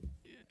ballot?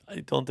 I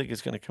don't think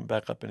it's going to come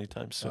back up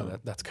anytime soon. Oh,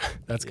 that's good.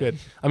 That's good.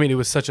 I mean, it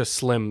was such a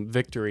slim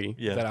victory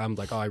Yeah. that I'm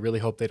like, oh, I really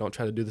hope they don't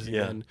try to do this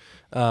Yeah.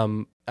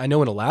 again. I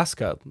know in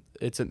Alaska,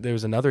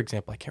 there's another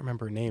example. I can't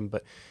remember her name,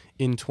 but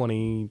in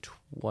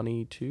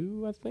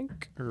 2022, I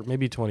think, or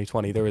maybe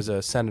 2020, there was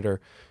a senator.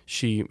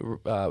 She,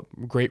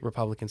 great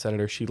Republican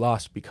senator, she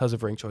lost because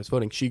of ranked choice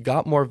voting. She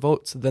got more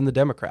votes than the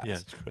Democrats, Yeah,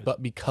 it's crazy.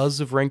 but because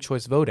of ranked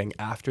choice voting,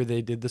 after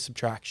they did the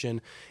subtraction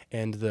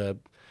and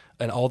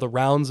all the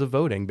rounds of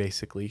voting,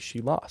 basically,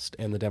 she lost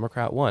and the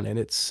Democrat won. And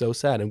it's so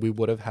sad. And we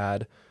would have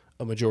had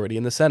a majority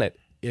in the Senate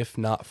if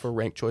not for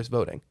ranked choice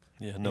voting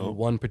in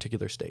one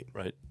particular state.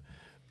 Right.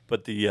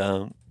 But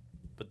the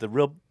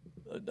real,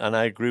 and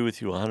I agree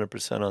with you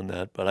 100% on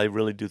that, but I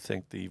really do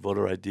think the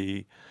voter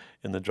ID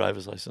and the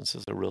driver's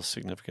licenses are real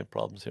significant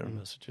problems here in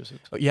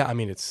Massachusetts. Yeah, I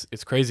mean, it's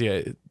crazy.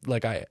 I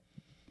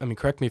mean,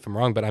 correct me if I'm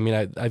wrong, but I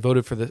mean, I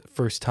voted for the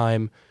first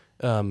time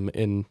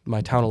in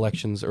my town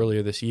elections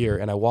earlier this year,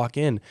 and I walk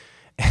in,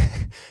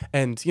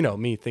 and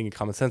me thinking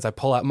common sense, I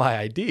pull out my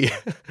ID,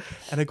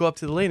 and I go up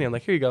to the lady. I'm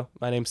like, "Here you go.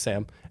 My name's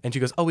Sam," and she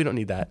goes, "Oh, we don't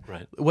need that.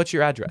 Right. What's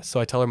your address?" So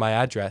I tell her my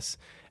address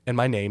and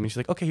my name, and she's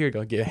like, "Okay, here you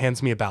go."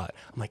 Hands me a ballot.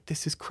 I'm like,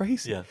 "This is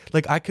crazy." Yeah.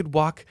 Like I could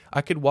walk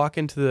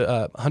into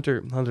the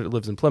Hunter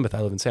lives in Plymouth.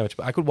 I live in Sandwich,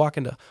 but I could walk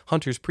into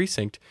Hunter's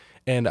precinct,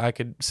 and I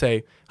could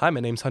say, "Hi, my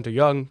name's Hunter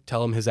Young."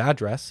 Tell him his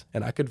address,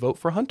 and I could vote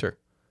for Hunter.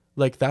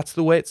 Like that's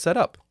the way it's set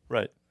up.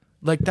 Right.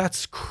 Like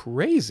that's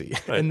crazy.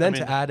 Right. And then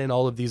to add in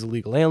all of these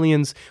illegal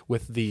aliens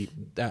with the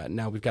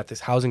now we've got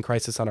this housing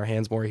crisis on our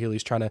hands. Maura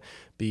Healey's trying to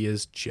be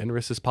as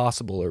generous as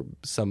possible, or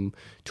some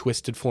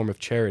twisted form of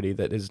charity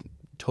that is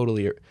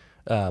totally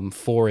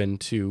foreign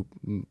to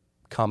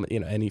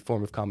any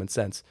form of common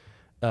sense.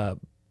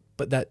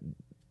 But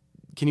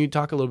can you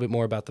talk a little bit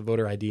more about the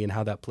voter ID and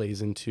how that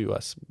plays into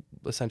us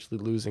essentially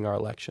losing our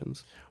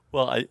elections?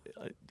 Well,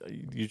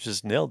 you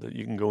just nailed it.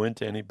 You can go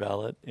into any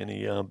ballot,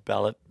 any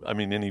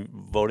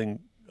voting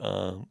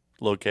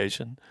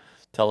location,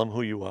 tell them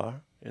who you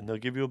are, and they'll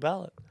give you a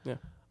ballot. Yeah.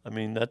 I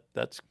mean,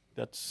 that's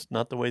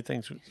not the way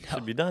things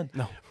should be done.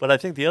 No. But I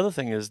think the other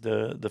thing is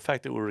the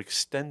fact that we're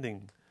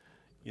extending,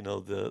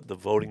 the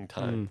voting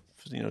time,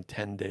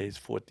 10 days,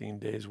 14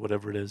 days,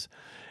 whatever it is,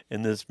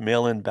 and this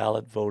mail-in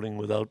ballot voting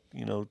without,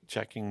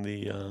 checking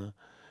the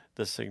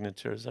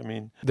signatures. I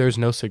mean, There's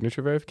no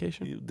signature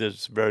verification?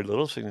 there's very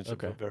little signature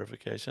Okay.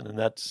 verification, and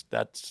that's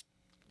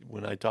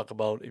when I talk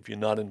about if you're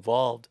not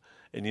involved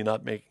and you're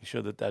not making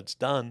sure that that's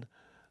done,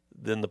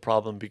 then the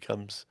problem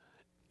becomes,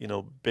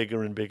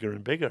 bigger and bigger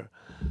and bigger.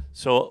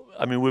 So,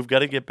 I mean, we've got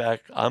to get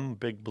back. I'm a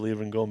big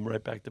believer in going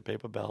right back to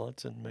paper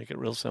ballots and make it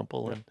real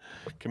simple and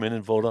come in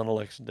and vote on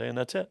election day, and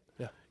that's it.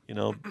 Yeah.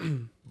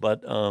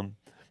 But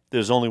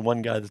there's only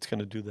one guy that's going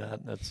to do that,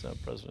 and that's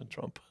President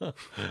Trump.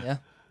 Yeah.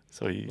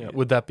 So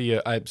Would that be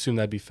I assume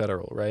that'd be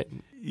federal, right?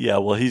 Yeah,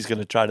 well, he's going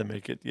to try to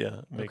make it.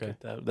 Okay.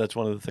 It that. That's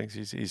one of the things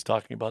he's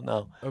talking about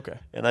now. Okay.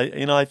 And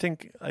I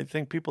think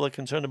people are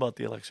concerned about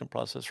the election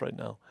process right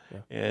now,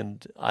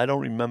 and I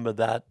don't remember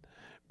that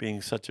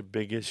being such a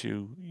big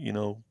issue.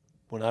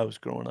 When I was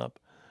growing up,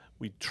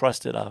 we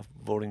trusted our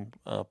voting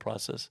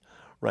process.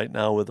 Right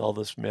now, with all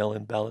this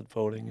mail-in ballot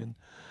voting and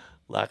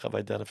lack of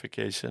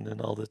identification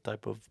and all the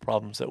type of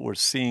problems that we're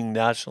seeing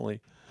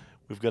nationally,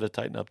 we've got to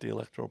tighten up the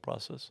electoral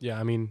process. Yeah,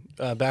 I mean,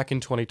 back in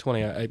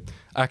 2020, I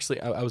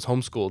was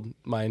homeschooled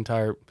my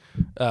entire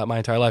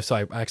life, so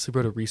I actually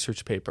wrote a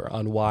research paper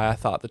on why I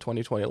thought the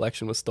 2020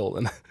 election was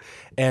stolen,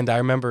 and I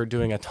remember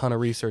doing a ton of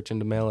research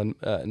into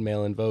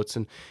mail-in votes,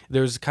 and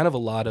there's kind of a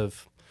lot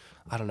of,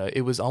 I don't know,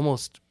 it was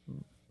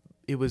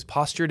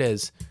postured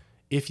as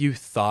if you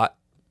thought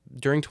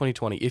during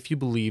 2020, if you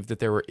believed that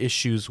there were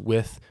issues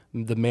with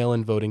the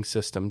mail-in voting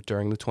system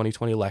during the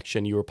 2020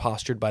 election, you were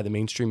postured by the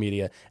mainstream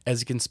media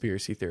as a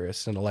conspiracy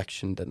theorist, an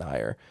election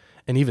denier,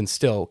 and even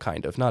still,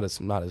 kind of not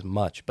as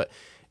much. But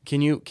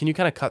can you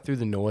kind of cut through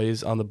the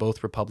noise on the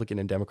both Republican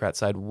and Democrat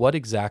side? What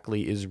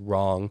exactly is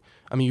wrong?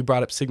 I mean, you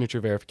brought up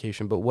signature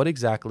verification, but what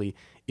exactly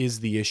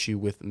is the issue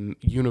with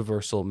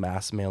universal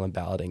mass mail-in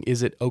balloting?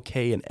 Is it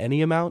okay in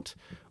any amount,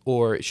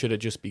 or should it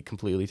just be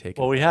completely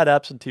taken? Well, we had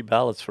absentee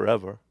ballots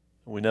forever.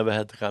 We never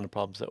had the kind of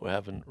problems that we're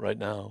having right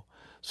now.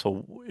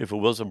 So if it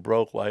wasn't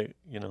broke, why,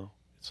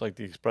 it's like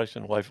the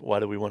expression, why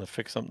do we want to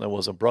fix something that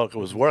wasn't broke? It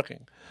was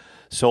working.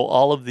 So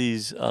all of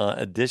these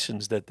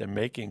additions that they're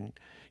making,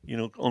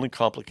 only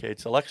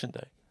complicates election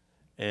day.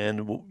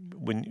 And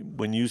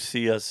when you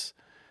see us,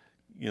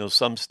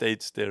 some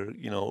states,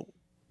 the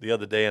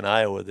other day in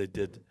Iowa, they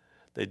did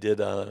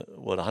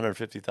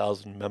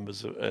 150,000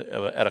 members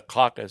at a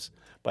caucus.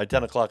 By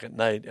 10 o'clock at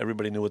night,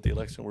 everybody knew what the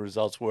election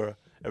results were.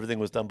 Everything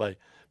was done by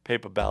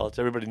paper ballots.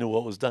 Everybody knew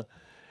what was done.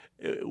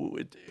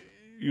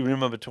 you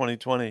remember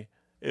 2020.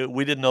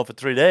 We didn't know for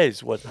 3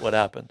 days what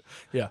happened.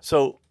 Yeah.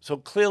 So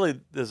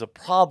clearly there's a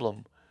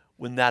problem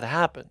when that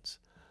happens.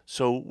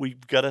 So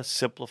we've got to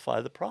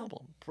simplify the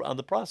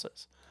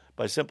process.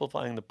 By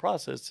simplifying the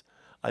process,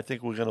 I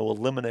think we're going to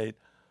eliminate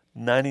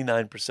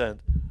 99%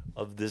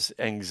 of this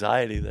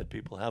anxiety that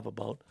people have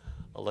about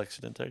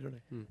election integrity.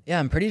 Yeah,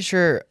 I'm pretty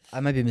sure, I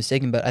might be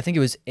mistaken, but I think it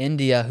was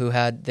India who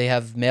they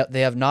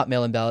have not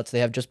mail-in ballots, they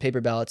have just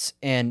paper ballots,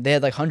 and they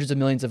had like hundreds of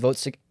millions of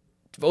votes to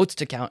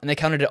count, and they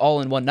counted it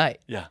all in one night.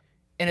 Yeah.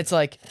 And it's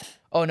like,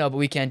 oh no, but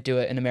we can't do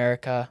it in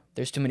America.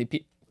 There's too many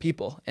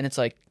people. And it's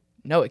like,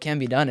 no, it can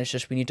be done. It's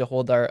just we need to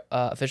hold our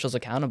officials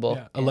accountable.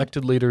 Yeah.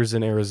 Elected leaders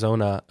in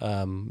Arizona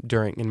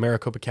in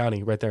Maricopa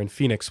County, right there in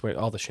Phoenix, where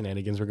all the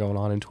shenanigans were going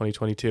on in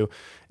 2022,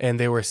 and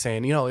they were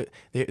saying,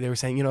 they were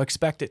saying,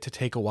 expect it to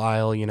take a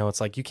while.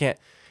 It's like you can't.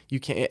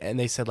 And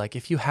they said, like,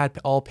 if you had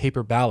all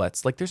paper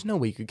ballots, like, there's no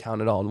way you could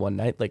count it all in one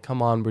night. Like,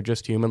 come on, we're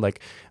just human. Like,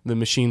 the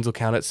machines will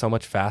count it so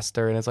much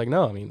faster. And it's like,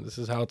 no, I mean, this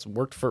is how it's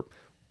worked for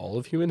all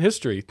of human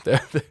history.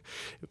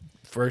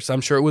 First,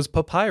 I'm sure it was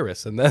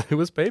papyrus, and then it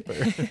was paper.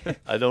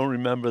 I don't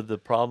remember the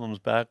problems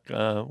back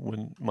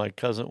when my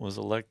cousin was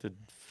elected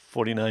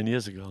 49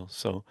 years ago.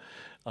 So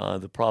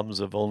the problems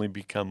have only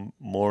become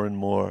more and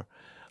more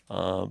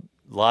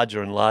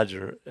larger and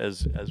larger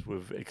as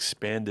we've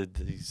expanded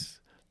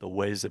the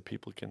ways that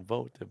people can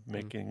vote. They're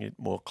making it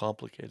more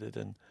complicated,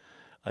 and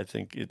I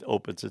think it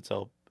opens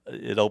itself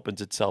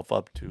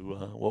up to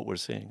what we're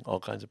seeing, all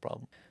kinds of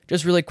problems.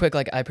 Just really quick,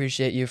 like, I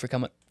appreciate you for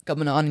coming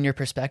on and your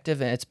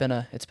perspective, and it's been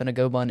a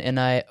good one. And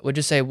I would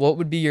just say, what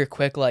would be your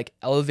quick, like,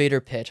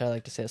 elevator pitch? I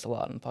like to say this a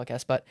lot on the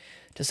podcast, but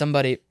to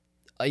somebody,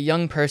 a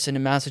young person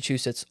in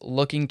Massachusetts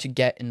looking to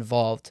get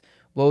involved,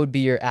 what would be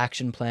your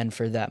action plan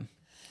for them?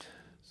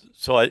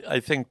 So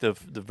I think the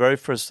very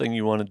first thing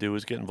you want to do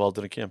is get involved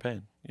in a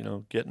campaign.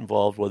 Get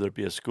involved, whether it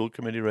be a school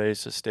committee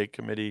race, a state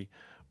committee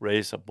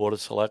race, a board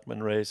of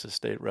selectmen race, a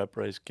state rep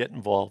race. Get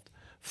involved.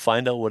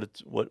 Find out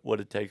what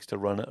it takes to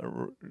run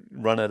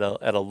at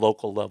a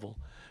local level,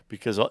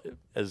 because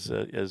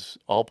as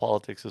all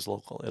politics is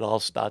local, it all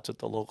starts at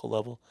the local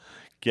level.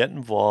 Get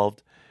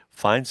involved.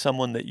 Find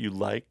someone that you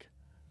like,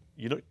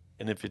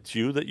 and if it's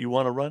you that you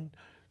want to run,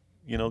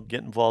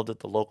 get involved at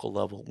the local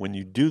level. When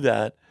you do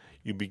that,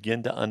 you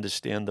begin to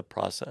understand the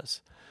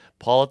process.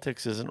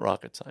 Politics isn't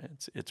rocket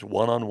science. It's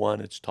one-on-one.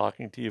 It's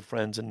talking to your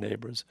friends and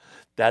neighbors.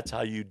 That's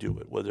how you do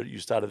it, whether you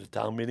start at a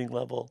town meeting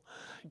level,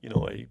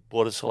 a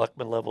board of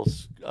selectmen level,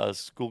 a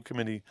school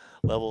committee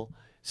level.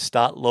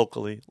 Start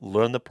locally,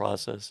 learn the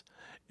process,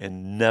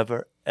 and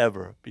never,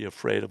 ever be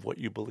afraid of what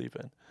you believe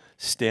in.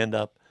 Stand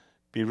up,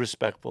 be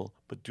respectful,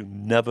 but do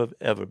never,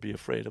 ever be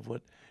afraid of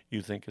what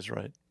you think is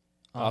right.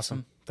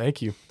 Awesome.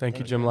 Thank you. Thank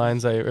you, Jim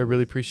Lyons. I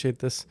really appreciate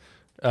this.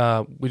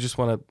 We just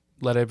want to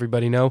let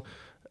everybody know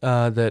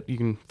that you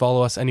can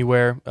follow us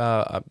anywhere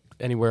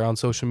on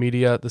social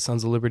media, the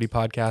Sons of Liberty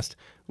podcast.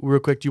 Real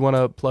quick, do you want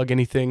to plug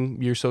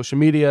anything, your social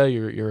media,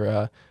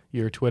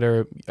 your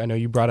Twitter? I know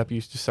you brought up you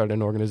used to start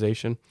an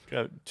organization.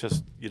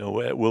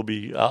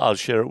 I'll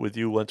share it with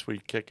you once we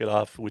kick it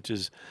off, which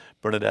is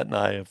Bernadette and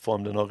I have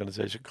formed an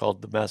organization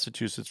called the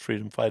Massachusetts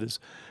Freedom Fighters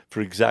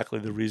for exactly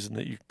the reason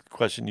that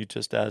question you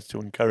just asked,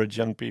 to encourage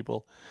young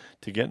people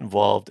to get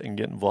involved in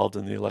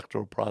the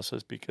electoral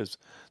process, because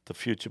the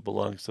future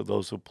belongs to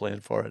those who plan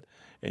for it,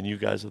 and you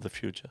guys are the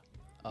future.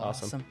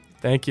 Awesome.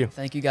 Thank you.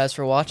 Thank you guys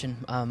for watching.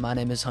 My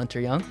name is Hunter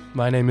Young.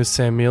 My name is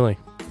Sam Mealy,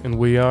 and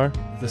we are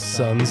the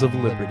Sons of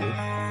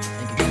Liberty.